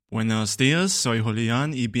Buenos dias, soy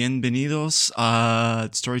Julian y bienvenidos a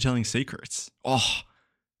Storytelling Secrets.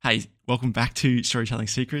 Hey, welcome back to Storytelling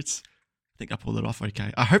Secrets. I think I pulled it off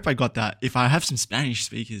okay. I hope I got that. If I have some Spanish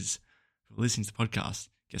speakers who are listening to the podcast,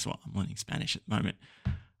 guess what? I'm learning Spanish at the moment.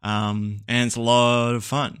 And it's a lot of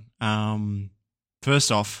fun.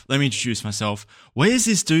 First off, let me introduce myself. Where's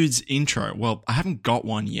this dude's intro? Well, I haven't got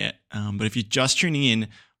one yet, but if you're just tuning in,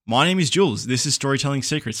 my name is Jules. This is Storytelling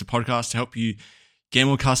Secrets, a podcast to help you get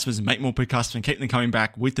more customers and make more per customer and keep them coming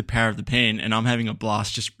back with the power of the pen. And I'm having a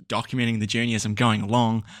blast just documenting the journey as I'm going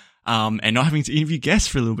along, and not having to interview guests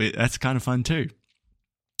for a little bit. That's kind of fun too.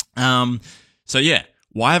 So yeah,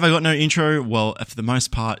 why have I got no intro? Well, for the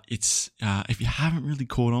most part, it's if you haven't really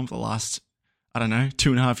caught on for the last,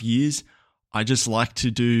 2.5 years, I just like to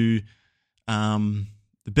do the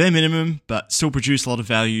bare minimum, but still produce a lot of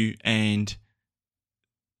value. And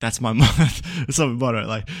that's my that's my motto.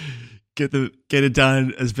 Like, get it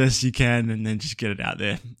done as best you can, and then just get it out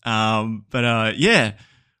there. Yeah,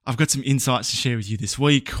 I've got some insights to share with you this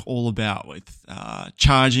week, all about with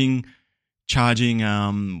charging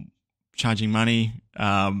money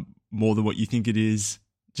more than what you think it is.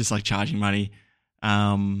 Just like charging money.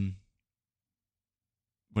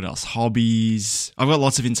 What else? Hobbies. I've got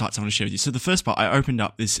lots of insights I want to share with you. So the first part, I opened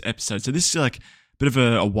up this episode. So this is like a bit of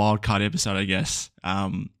a wild card episode, I guess,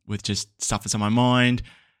 with just stuff that's on my mind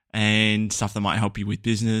and stuff that might help you with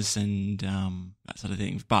business and that sort of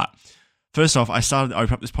thing. But first off, I started to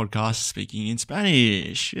open up this podcast speaking in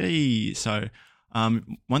Spanish. Yay. So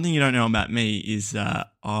one thing you don't know about me is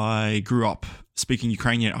I grew up speaking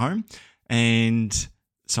Ukrainian at home, and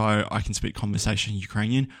so I can speak conversation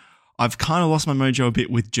Ukrainian. I've kind of lost my mojo a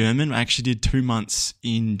bit with German. I actually did 2 months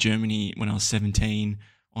in Germany when I was 17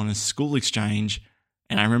 on a school exchange.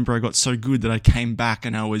 And I remember I got so good that I came back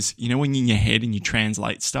and I was, when you're in your head and you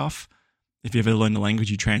translate stuff, if you ever learn a language,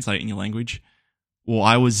 you translate in your language. Well,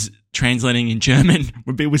 I was translating in German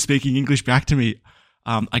when people were speaking English back to me.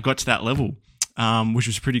 I got to that level, which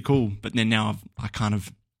was pretty cool. But then now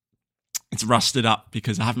it's rusted up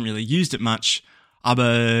because I haven't really used it much.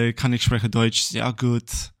 Aber kann ich spreche Deutsch sehr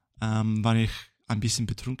gut, weil ich ein bisschen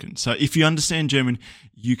betrunken. So if you understand German,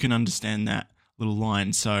 you can understand that little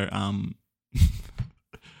line. So,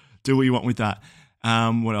 do what you want with that.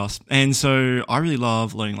 What else? And so I really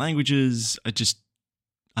love learning languages. I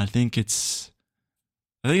think it's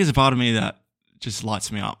a part of me that just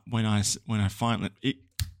lights me up when I finally,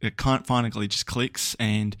 it can't finally just clicks.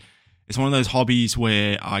 And it's one of those hobbies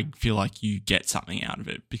where I feel like you get something out of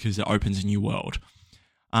it because it opens a new world.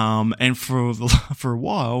 And for a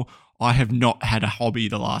while, I have not had a hobby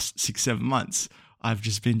the last 6-7 months. I've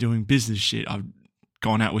just been doing business shit. I've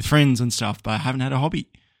gone out with friends and stuff, but I haven't had a hobby.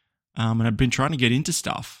 And I've been trying to get into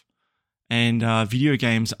stuff. And video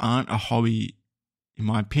games aren't a hobby, in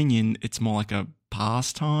my opinion. It's more like a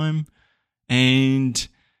pastime. And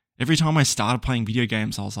every time I started playing video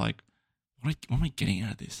games, I was like, what am I getting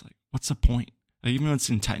out of this? Like, what's the point? Like, even though it's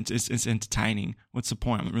entertaining, what's the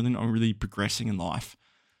point? I'm not really progressing in life.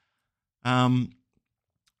 And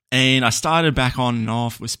I started back on and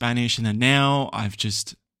off with Spanish, and then now I've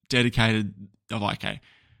just dedicated okay,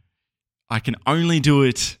 I can only do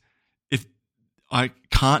it if I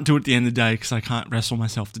can't do it at the end of the day because I can't wrestle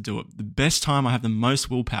myself to do it. The best time I have the most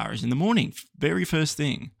willpower is in the morning, very first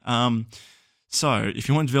thing. So if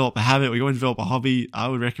you want to develop a habit or you want to develop a hobby, I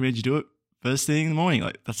would recommend you do it first thing in the morning.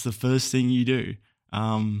 Like, that's the first thing you do.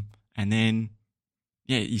 And then,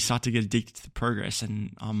 you start to get addicted to the progress,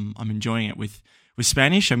 and I'm enjoying it. With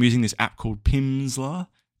Spanish, I'm using this app called Pimsleur.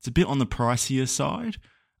 It's a bit on the pricier side,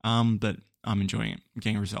 but I'm enjoying it. I'm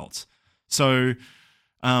getting results. So,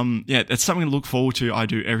 that's something to look forward to. I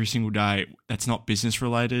do every single day. That's not business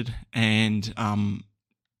related, and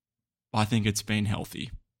I think it's been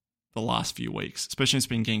healthy the last few weeks, especially it's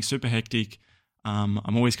been getting super hectic.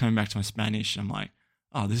 I'm always coming back to my Spanish. I'm like,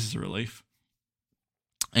 oh, this is a relief.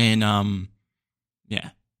 And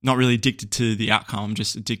not really addicted to the outcome. I'm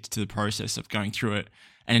just addicted to the process of going through it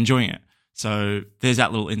and enjoying it. So there's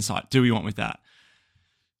that little insight. Do what you want with that.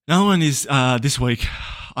 Another one is this week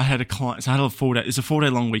I had a client. So I had a 4-day. It's a 4-day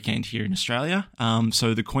long weekend here in Australia.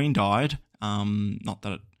 So the Queen died. Not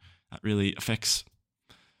that that really affects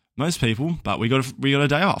most people, but we got a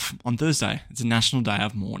day off on Thursday. It's a national day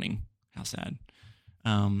of mourning. How sad.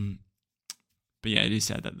 But yeah, it is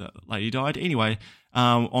sad that the lady died. Anyway,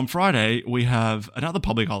 on Friday we have another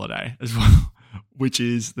public holiday as well, which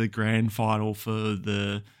is the grand final for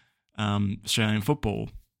the Australian football.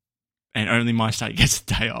 And only my state gets a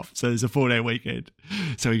day off. So there's a 4-day weekend.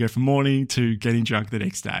 So we go from morning to getting drunk the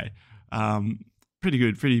next day. Pretty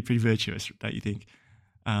good, pretty virtuous, don't you think?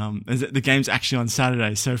 The game's actually on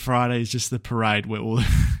Saturday, so Friday is just the parade where all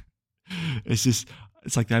it's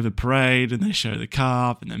like they have a parade and they show the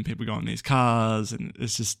cup and then people go on these cars and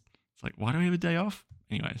it's like, why do we have a day off?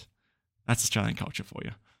 Anyways, that's Australian culture for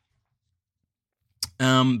you.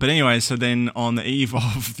 But anyway, so then on the eve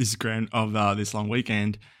of this long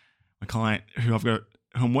weekend, my client who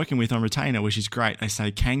I'm working with on retainer, which is great, they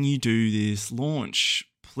say, can you do this launch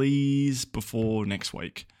please before next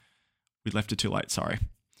week? We left it too late, sorry.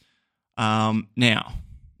 Now,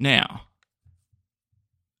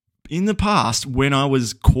 in the past, when I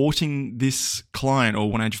was courting this client or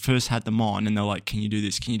when I first had them on and they're like, can you do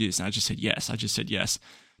this? Can you do this? And I just said yes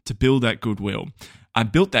to build that goodwill. I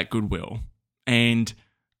built that goodwill and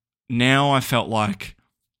now I felt like,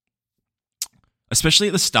 especially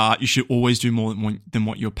at the start, you should always do more than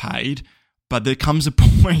what you're paid. But there comes a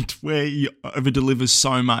point where you over-deliver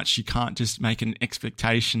so much, you can't just make an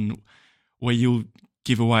expectation where you'll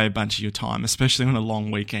give away a bunch of your time, especially on a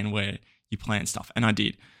long weekend where you plan stuff. And I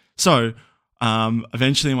did. So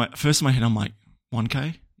eventually, in my head, I'm like,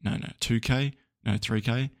 1K? No, 2K? No,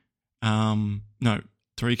 3K? No,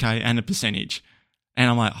 3K and a percentage. And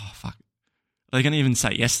I'm like, oh, fuck. Are they going to even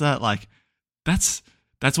say yes to that? Like, that's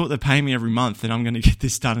what they're paying me every month, and I'm going to get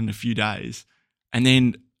this done in a few days. And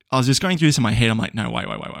then I was just going through this in my head. I'm like, no,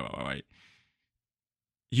 wait.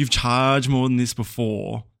 You've charged more than this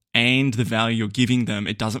before, and the value you're giving them,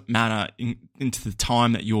 it doesn't matter into the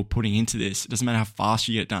time that you're putting into this. It doesn't matter how fast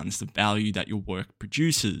you get it done. It's the value that your work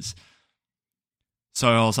produces. So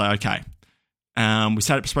I was like, okay. We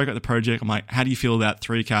spoke about the project. I'm like, how do you feel about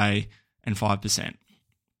 3K and 5%?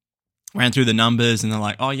 Ran through the numbers, and they're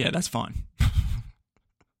like, oh, yeah, that's fine.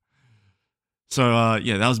 So,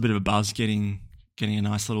 that was a bit of a buzz getting a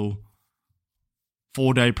nice little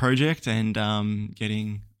 4-day project and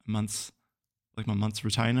getting my month's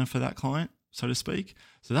retainer for that client, so to speak.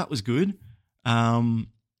 So that was good. And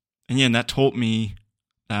that taught me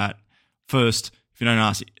that first, if you don't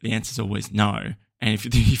ask, the answer is always no. And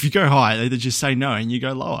if you go high, they either just say no and you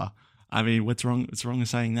go lower. I mean, what's wrong with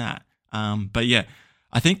saying that? But yeah,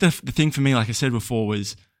 I think the thing for me, like I said before,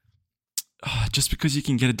 was just because you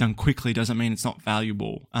can get it done quickly doesn't mean it's not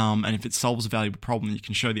valuable. And if it solves a valuable problem, you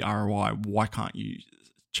can show the ROI. Why can't you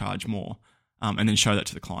charge more? And then show that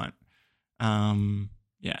to the client.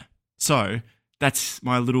 So that's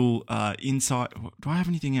my little insight. Do I have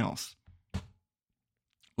anything else?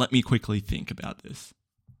 Let me quickly think about this.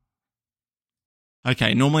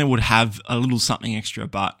 Okay, normally I would have a little something extra,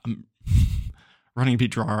 but I'm running a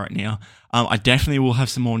bit dry right now. I definitely will have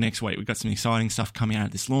some more next week. We've got some exciting stuff coming out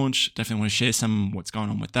of this launch. Definitely want to share some what's going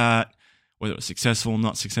on with that, whether it was successful,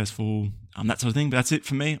 not successful, that sort of thing. But that's it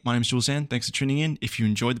for me. My name is Jules Sand. Thanks for tuning in. If you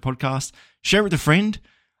enjoyed the podcast, share it with a friend.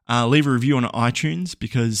 Leave a review on iTunes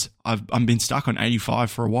because I've been stuck on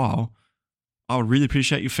 85 for a while. I would really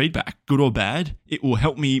appreciate your feedback, good or bad. It will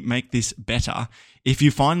help me make this better. If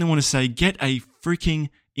you finally want to say, get a freaking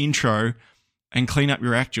intro and clean up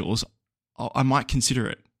your actuals, I might consider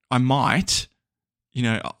it. I might,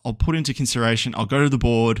 I'll put into consideration. I'll go to the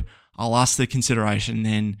board. I'll ask their consideration.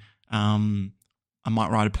 Then I might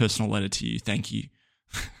write a personal letter to you. Thank you.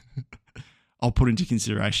 I'll put into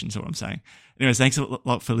consideration is what I'm saying. Anyways, thanks a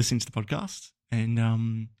lot for listening to the podcast, and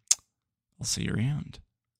I'll see you around.